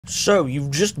So,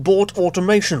 you've just bought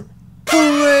automation.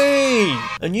 Hooray!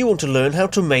 And you want to learn how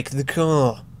to make the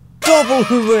car. Double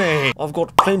hooray! I've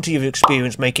got plenty of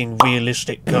experience making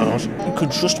realistic cars. You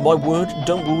can trust my word,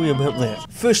 don't worry about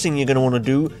that. First thing you're going to want to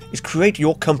do is create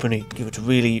your company. Give it a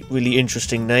really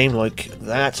interesting name like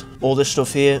that. All this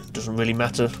stuff here doesn't really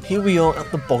matter. Here we are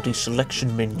at the body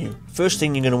selection menu. First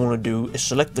thing you're going to want to do is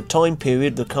select the time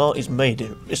period the car is made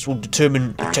in. This will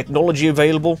determine the technology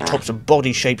available, types of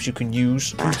body shapes you can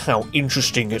use, and how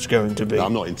interesting it's going to be. No,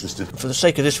 I'm not interested. For the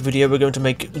sake of this video, we're going to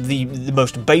make the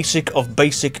most basic of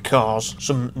basic cars.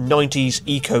 Some 90s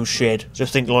eco shed. So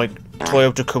think like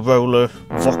Toyota Corolla,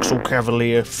 Vauxhall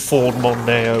Cavalier, Ford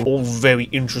Mondeo, all very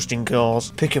interesting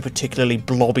cars. Pick a particularly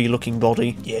blobby looking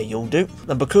body. Yeah, you'll do.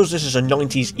 And because this is a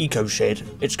 90s eco shed,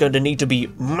 it's going to need to be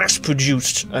mass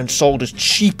produced and sold as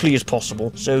cheaply as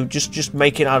possible. So just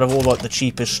make it out of all like the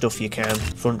cheapest stuff you can.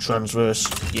 Front transverse,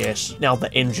 yes. Now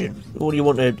the engine. What do you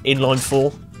want an inline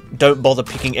for? Don't bother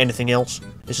picking anything else.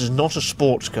 This is not a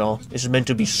sports car. This is meant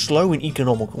to be slow and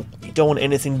economical. You don't want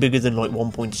anything bigger than like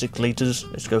 1.6 litres.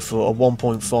 Let's go for a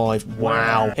 1.5.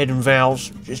 Wow. Head and valves,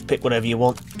 just pick whatever you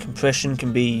want. Compression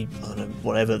can be, I don't know,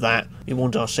 whatever that. We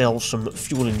want ourselves some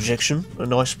fuel injection. A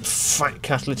nice fat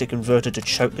catalytic converter to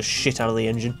choke the shit out of the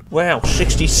engine. Wow,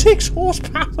 66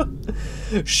 horsepower.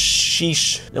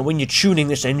 Sheesh. Now when you're tuning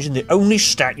this engine, the only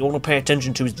stat you want to pay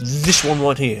attention to is this one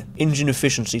right here. Engine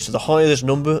efficiency. So the higher this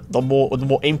number, the more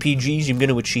MPGs you're going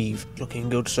to achieve. Looking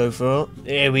good so far.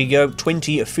 There we go.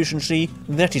 20 efficiency.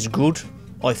 That is good,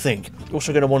 I think.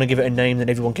 Also going to want to give it a name that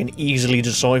everyone can easily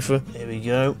decipher. There we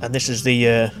go. And this is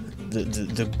the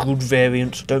good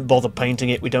variant. Don't bother painting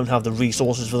it. We don't have the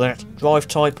resources for that. Drive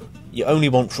type. You only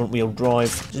want front-wheel drive.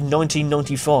 It's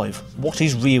 1995. What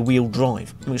is rear-wheel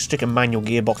drive? I'm going to stick a manual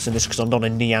gearbox in this because I'm not a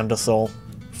Neanderthal.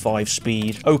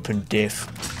 5-speed. Open diff.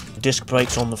 Disc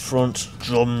brakes on the front,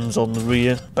 drums on the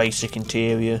rear, basic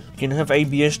interior. You can have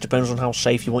ABS, depends on how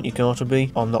safe you want your car to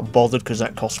be. I'm not bothered because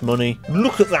that costs money.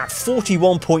 Look at that,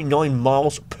 41.9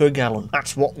 miles per gallon.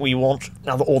 That's what we want.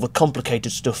 Now that all the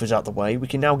complicated stuff is out the way, we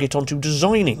can now get on to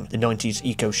designing the 90s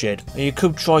eco shed. Now, you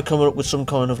could try coming up with some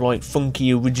kind of like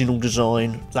funky original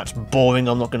design. That's boring,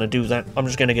 I'm not going to do that. I'm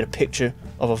just going to get a picture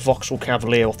of a Vauxhall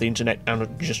Cavalier off the internet and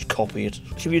just copy it.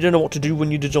 So if you don't know what to do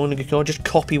when you're designing a car, just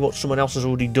copy what someone else has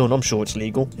already done. I'm sure it's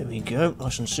legal. There we go,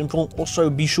 nice and simple. Also,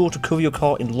 be sure to cover your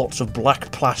car in lots of black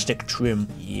plastic trim.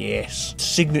 Yes.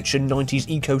 Signature 90s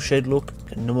eco shed look.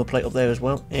 A number plate up there as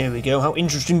well. There we go. How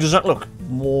interesting does that look?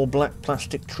 More black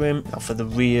plastic trim. Now for the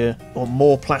rear, or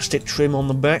more plastic trim on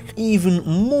the back. Even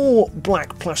more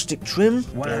black plastic trim.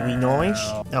 Wow. Very nice.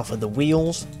 Now for the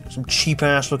wheels, some cheap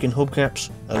ass looking hubcaps.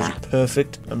 Those are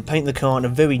perfect. And paint the car in a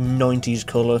very 90s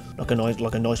colour, like a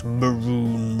nice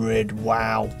maroon red.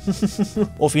 Wow.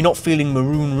 Or if you're not feeling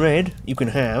maroon red, you can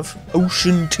have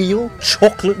ocean teal,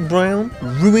 chocolate brown,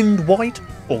 ruined white,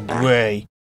 or grey.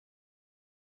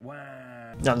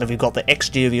 Now that we've got the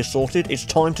exterior sorted, it's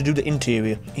time to do the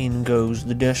interior. In goes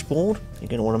the dashboard. You're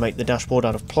going to want to make the dashboard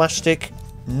out of plastic.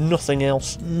 Nothing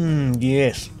else.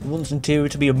 Yes. You want this interior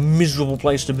to be a miserable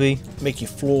place to be. Make your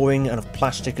flooring out of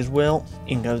plastic as well.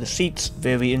 In go the seats.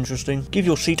 Very interesting. Give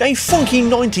your seat a funky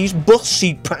 90s bus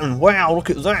seat pattern. Wow, look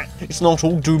at that. It's not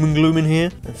all doom and gloom in here.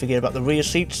 Don't forget about the rear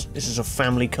seats. This is a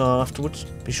family car afterwards.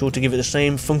 Be sure to give it the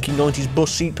same funky 90s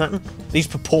bus seat pattern. These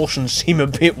proportions seem a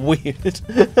bit weird.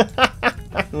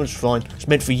 It's fine. It's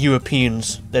meant for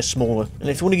Europeans. They're smaller. And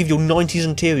if you want to give your 90s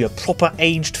interior proper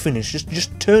aged finish,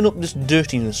 just turn up this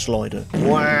dirtiness slider.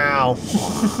 Wow.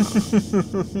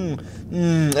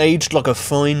 Aged like a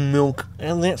fine milk.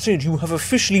 And that's it. You have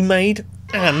officially made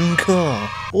an car.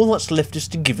 All that's left is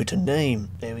to give it a name.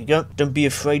 There we go. Don't be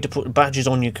afraid to put badges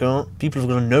on your car. People are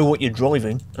going to know what you're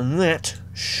driving. And that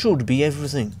should be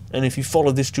everything. And if you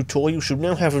follow this tutorial, you should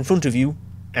now have in front of you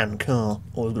and car.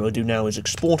 All we've got to do now is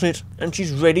export it, and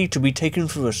she's ready to be taken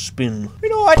for a spin. You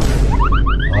know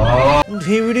what? And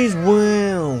here it is.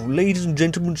 Wow. Ladies and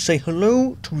gentlemen, say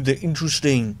hello to the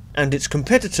interesting and its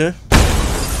competitor,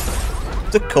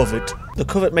 the Covet. The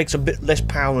Covet makes a bit less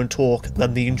power and torque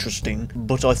than the Interesting,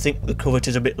 but I think the Covet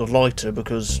is a bit lighter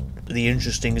because the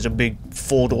Interesting is a big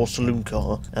 4-door saloon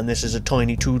car, and this is a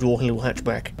tiny 2-door little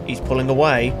hatchback. He's pulling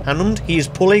away. Hammond, he is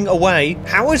pulling away.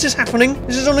 How is this happening?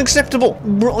 This is unacceptable.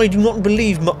 I do not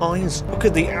believe my eyes. Look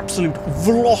at the absolute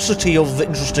velocity of the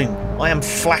Interesting. I am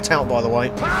flat out, by the way.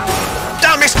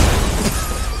 Damn it!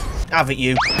 Have it,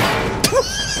 you.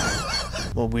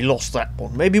 Well, we lost that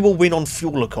one. Maybe we'll win on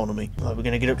fuel economy. Right, we're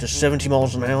going to get up to 70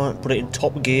 miles an hour, put it in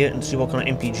top gear, and see what kind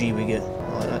of MPG we get.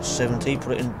 Right, that's 70,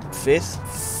 put it in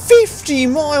 5th. 50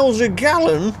 miles a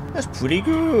gallon? That's pretty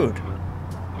good.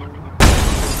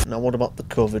 Now what about the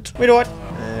covert? We do it.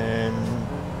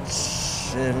 And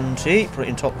 70. Put it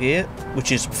in top gear,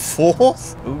 which is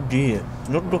 4th. Oh dear. It's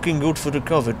not looking good for the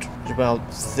covert. It's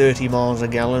about 30 miles a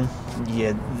gallon.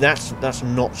 Yeah, that's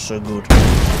not so good.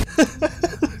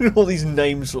 All these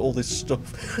names for all this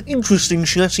stuff. Interesting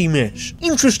chassis mesh.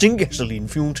 Interesting gasoline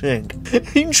fuel tank.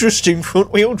 Interesting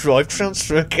front wheel drive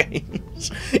transfer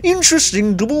case.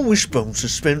 Interesting double wishbone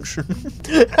suspension.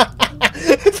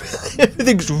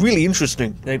 Everything's really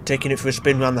interesting. They've taken it for a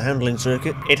spin around the handling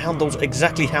circuit. It handles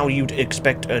exactly how you'd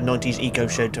expect a 90s eco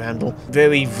shed to handle.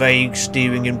 Very vague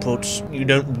steering inputs. You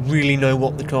don't really know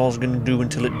what the car's going to do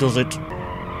until it does it.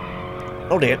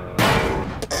 Oh dear.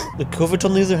 The covert,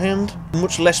 on the other hand,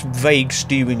 much less vague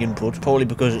steering input, probably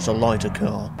because it's a lighter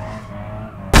car.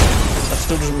 That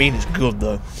still doesn't mean it's good,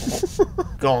 though.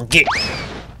 Go on, get!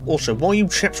 Also, while you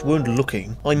chaps weren't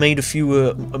looking, I made a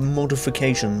few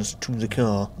modifications to the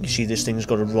car. You see this thing's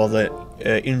got a rather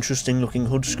interesting looking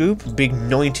hood scoop, big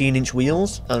 19-inch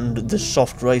wheels, and the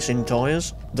soft racing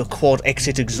tyres. The quad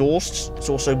exit exhausts. It's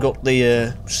also got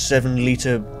the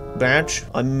 7-litre badge.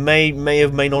 I may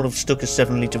not have stuck a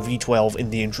 7-litre V12 in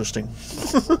the interesting.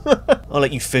 I'll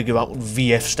let you figure out what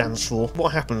VF stands for.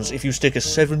 What happens if you stick a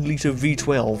 7-litre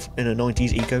V12 in a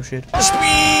 90s eco shed?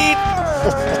 Speed! Oh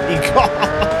my god!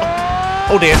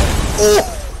 Oh dear. Oh!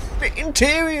 The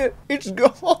interior! It's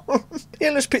gone! Yeah,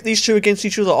 let's pit these two against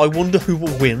each other. I wonder who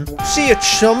will win. See ya,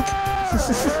 chump!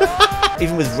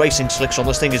 Even with racing slicks on,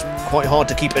 this thing is quite hard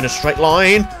to keep in a straight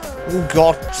line. Oh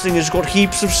god, this thing has got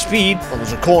heaps of speed. Oh,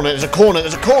 there's a corner, there's a corner,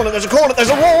 there's a corner, there's a corner, there's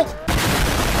a wall!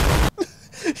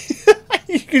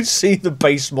 You can see the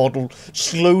base model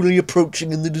slowly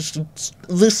approaching in the distance.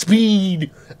 The speed!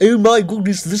 Oh my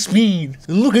goodness, the speed!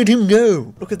 Look at him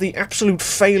go! Look at the absolute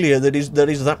failure that is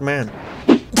that man.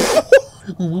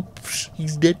 Whoops,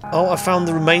 he's dead. Oh, I found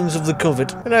the remains of the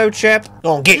covert. Hello, chap.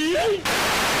 Go on, get!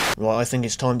 Right, I think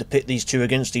it's time to pit these two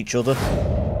against each other.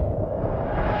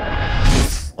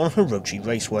 On Hirochi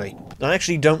Raceway. I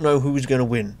actually don't know who's going to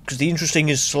win, because the interesting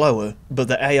is slower, but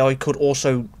the AI could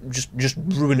also just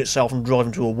ruin itself and drive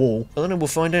into a wall. I don't know, we'll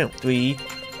find out. 3,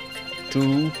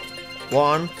 2,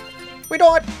 1. We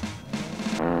died!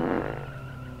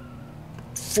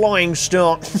 Flying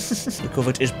start. The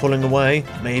covert is pulling away.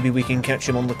 Maybe we can catch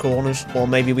him on the corners, or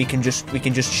maybe we can just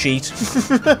cheat.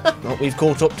 Well, we've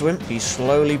caught up to him. He's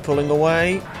slowly pulling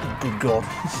away. Good god.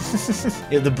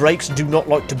 Yeah, the brakes do not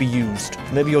like to be used.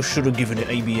 Maybe I should have given it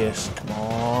ABS. Come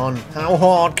on. How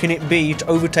hard can it be to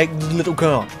overtake the little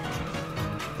car?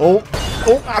 Oh,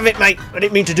 have it, mate. I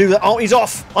didn't mean to do that. Oh, he's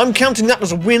off. I'm counting that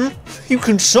as a win. You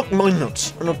can suck my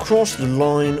nuts. And across the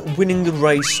line, winning the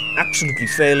race absolutely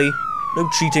fairly. No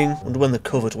cheating. Wonder when the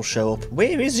covert will show up.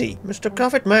 Where is he? Mr.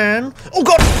 Covert Man. Oh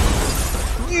god!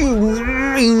 You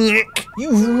maniac!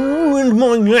 You ruined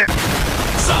my lap!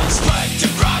 Subscribe to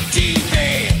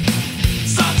GrogTV!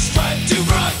 Subscribe to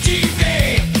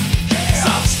GrogTV!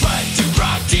 Subscribe to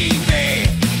GrogTV!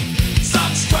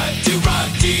 Subscribe to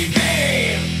GrogTV!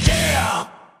 Yeah! What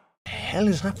the hell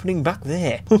is happening back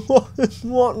there? What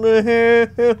the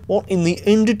hell? What in the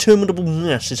indeterminable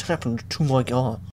mess has happened to my car?